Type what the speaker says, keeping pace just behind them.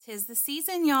'Tis the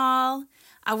season, y'all.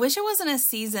 I wish it wasn't a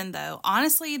season though.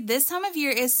 Honestly, this time of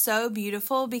year is so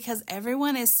beautiful because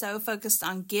everyone is so focused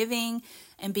on giving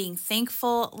and being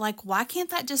thankful. Like, why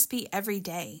can't that just be every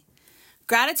day?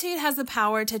 Gratitude has the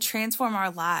power to transform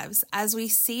our lives as we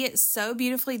see it so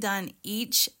beautifully done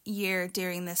each year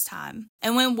during this time.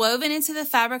 And when woven into the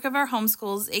fabric of our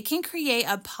homeschools, it can create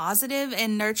a positive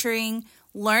and nurturing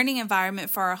learning environment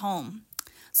for our home.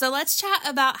 So let's chat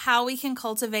about how we can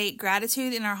cultivate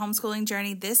gratitude in our homeschooling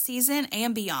journey this season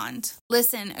and beyond.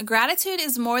 Listen, gratitude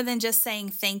is more than just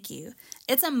saying thank you.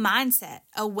 It's a mindset,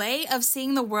 a way of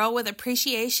seeing the world with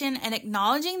appreciation and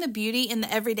acknowledging the beauty in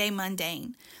the everyday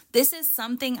mundane. This is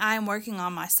something I am working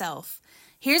on myself.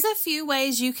 Here's a few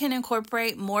ways you can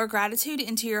incorporate more gratitude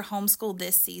into your homeschool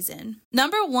this season.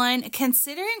 Number 1,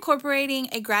 consider incorporating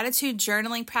a gratitude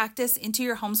journaling practice into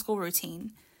your homeschool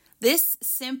routine. This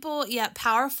simple yet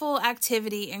powerful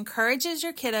activity encourages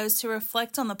your kiddos to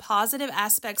reflect on the positive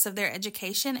aspects of their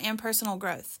education and personal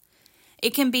growth.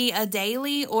 It can be a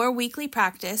daily or weekly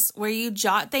practice where you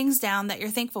jot things down that you're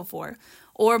thankful for,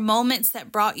 or moments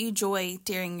that brought you joy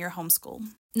during your homeschool.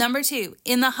 Number 2,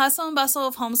 in the hustle and bustle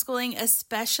of homeschooling,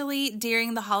 especially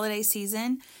during the holiday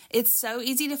season, it's so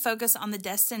easy to focus on the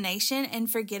destination and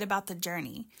forget about the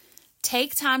journey.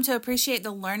 Take time to appreciate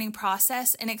the learning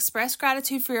process and express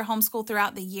gratitude for your homeschool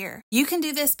throughout the year. You can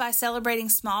do this by celebrating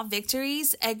small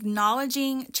victories,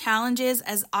 acknowledging challenges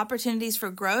as opportunities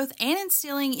for growth, and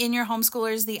instilling in your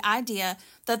homeschoolers the idea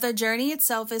that the journey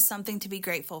itself is something to be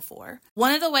grateful for.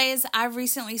 One of the ways I've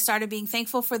recently started being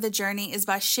thankful for the journey is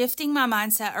by shifting my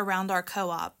mindset around our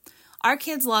co-op. Our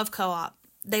kids love co-op.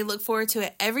 They look forward to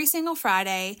it every single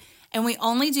Friday, and we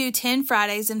only do 10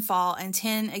 Fridays in fall and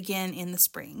 10 again in the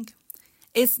spring.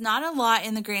 It's not a lot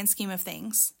in the grand scheme of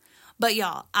things. But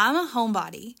y'all, I'm a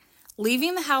homebody.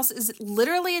 Leaving the house is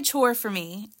literally a chore for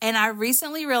me, and I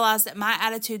recently realized that my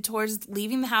attitude towards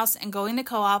leaving the house and going to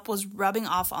co-op was rubbing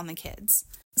off on the kids.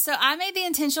 So I made the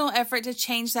intentional effort to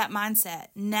change that mindset.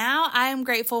 Now I am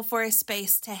grateful for a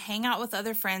space to hang out with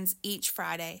other friends each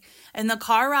Friday, and the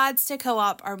car rides to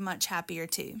co-op are much happier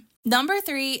too. Number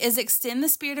 3 is extend the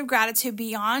spirit of gratitude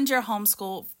beyond your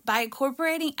homeschool by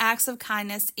incorporating acts of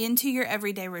kindness into your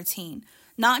everyday routine,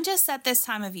 not just at this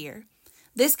time of year.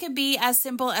 This could be as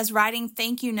simple as writing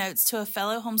thank you notes to a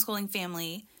fellow homeschooling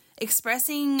family,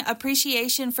 expressing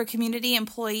appreciation for community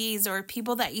employees or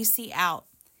people that you see out,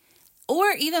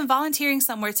 or even volunteering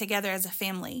somewhere together as a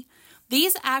family.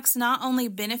 These acts not only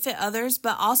benefit others,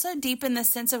 but also deepen the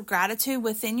sense of gratitude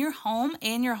within your home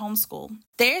and your homeschool.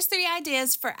 There's 3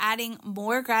 ideas for adding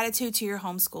more gratitude to your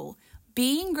homeschool.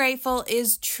 Being grateful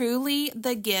is truly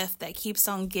the gift that keeps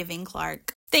on giving,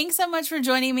 Clark. Thanks so much for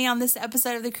joining me on this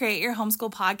episode of the Create Your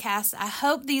Homeschool podcast. I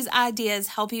hope these ideas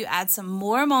help you add some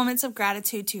more moments of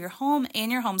gratitude to your home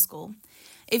and your homeschool.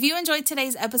 If you enjoyed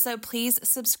today's episode, please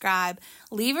subscribe,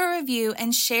 leave a review,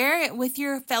 and share it with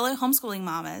your fellow homeschooling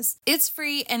mamas. It's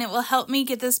free and it will help me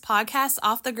get this podcast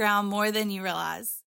off the ground more than you realize.